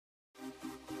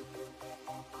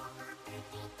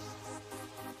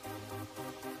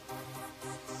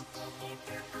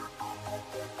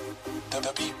Turn up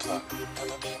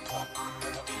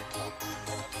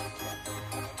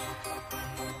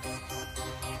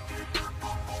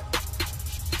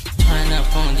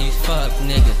on these fuck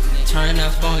niggas. Turn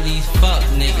up on these fuck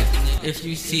niggas. If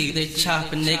you see the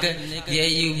chopper nigga, yeah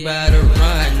you better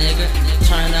run nigga.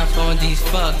 Turn up on these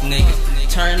fuck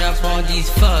niggas. Turn up on these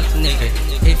fuck nigga.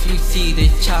 If you see the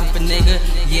chopper nigga,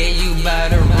 yeah you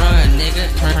better run nigga.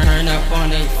 Turn up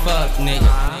on a fuck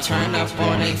nigga. Turn up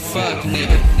on a fuck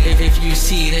nigga. If you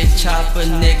see the chopper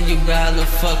nigga, you better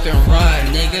fucking run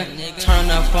nigga. Turn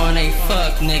up on a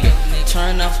fuck nigga.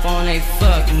 Turn up on a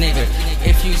fuck nigga.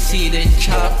 If you see the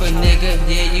chopper nigga,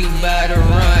 yeah you better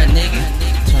run nigga.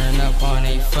 Turn up on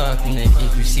a fuck nigga.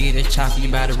 If you see the chopper, you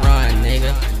better run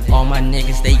nigga. All my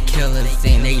niggas, they killers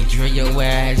and they drill your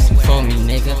ass for me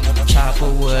nigga. Chopper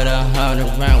with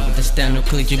 100 round with the standard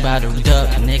click, you better duck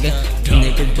nigga. You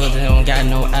niggas but they don't got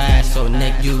no eyes, so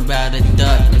nigga you better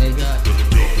duck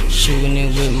nigga. Shooting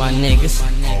it with my niggas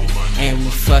and we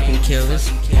fucking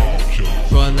killers.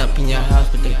 Run up in your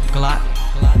house with the Glock,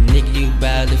 nigga you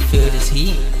better feel this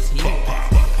heat.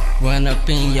 Run up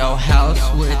in your house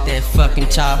with that fucking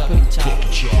chopper.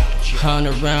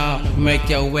 100 round, make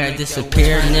your ass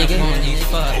disappear, nigga. On these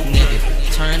fuck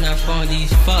niggas. Turn up on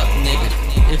these fuck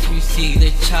niggas. If you see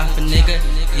the chopper, nigga,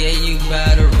 yeah you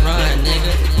better run,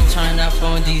 nigga. Turn up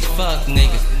on these fuck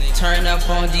niggas. Turn up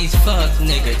on these fuck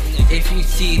niggas. If you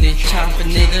see the chopper,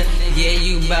 nigga, yeah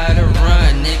you better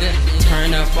run, nigga.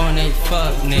 Turn up on a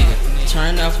fuck nigga.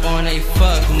 Turn up on a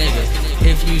fuck nigga.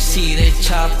 If you see the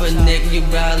chopper, nigga, you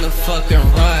better fucking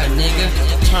run, nigga.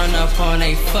 Turn up on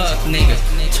a fuck nigga.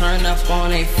 Turn up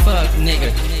on a fuck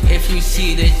nigga. If you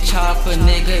see the chopper,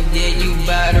 nigga, yeah, you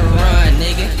better run,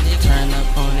 nigga. Turn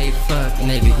up on a fuck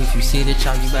nigga. If you see the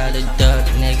chopper, you better duck,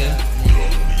 nigga.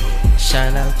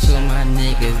 Shout out to my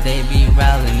niggas, they be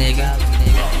rallying, nigga.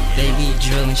 They be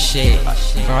drilling shit,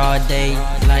 broad day,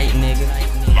 light, nigga.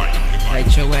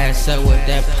 Light your ass up with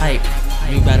that pipe.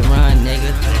 You better run,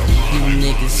 nigga. You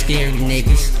niggas, scary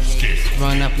niggas.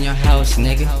 Run up in your house,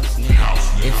 nigga.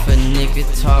 If a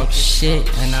nigga talk shit,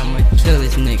 and I'ma kill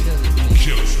this nigga.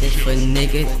 If a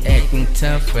nigga acting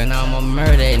tough, and I'ma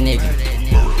murder that nigga.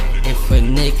 If a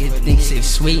nigga thinks it's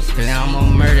sweet, then I'ma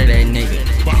murder that nigga.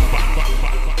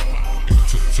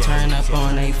 Turn up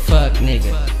on a fuck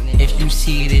nigga. If you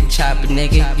see the chopper,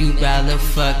 nigga, you better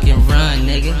fucking run,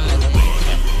 nigga.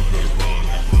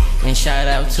 And shout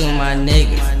out to my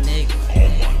niggas.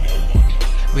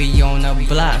 We on the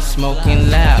block, smoking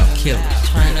loud, killers.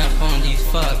 Turn up on these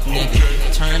fuck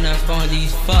niggas. Turn up on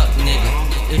these fuck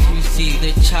niggas. If you see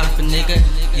the chopper, nigga,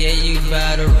 yeah you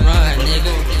better run,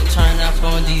 nigga. Turn up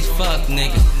on these fuck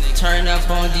niggas. Turn up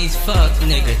on these fuck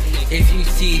niggas. If you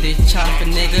see the chopper,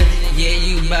 nigga, yeah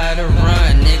you better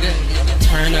run, nigga.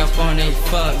 Turn up on a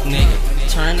fuck nigga.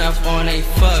 Turn up on a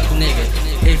fuck nigga.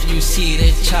 If you see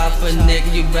the chopper,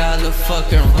 nigga, you better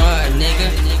fucking run,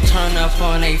 nigga. Turn up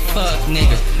on a fuck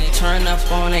nigga. Turn up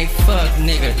on a fuck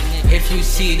nigga. If you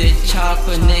see the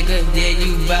chopper, nigga, yeah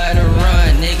you better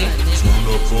run, nigga. Turn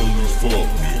up on these fuck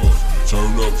niggas.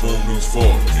 Turn up on these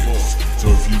fuck niggas. So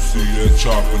if you see that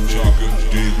chopper, nigga,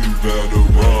 then you better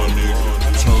run, nigga.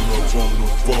 Turn up on the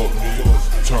fuck niggas.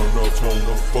 Turn up on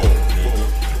the fuck nigga.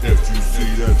 If you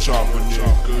see that chopper,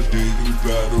 nigga, then you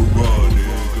better run,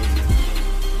 nigga.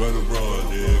 Better run,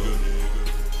 nigga.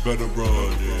 Better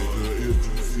run, nigga. If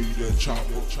you see that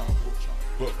chopper,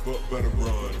 better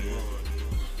run, nigga.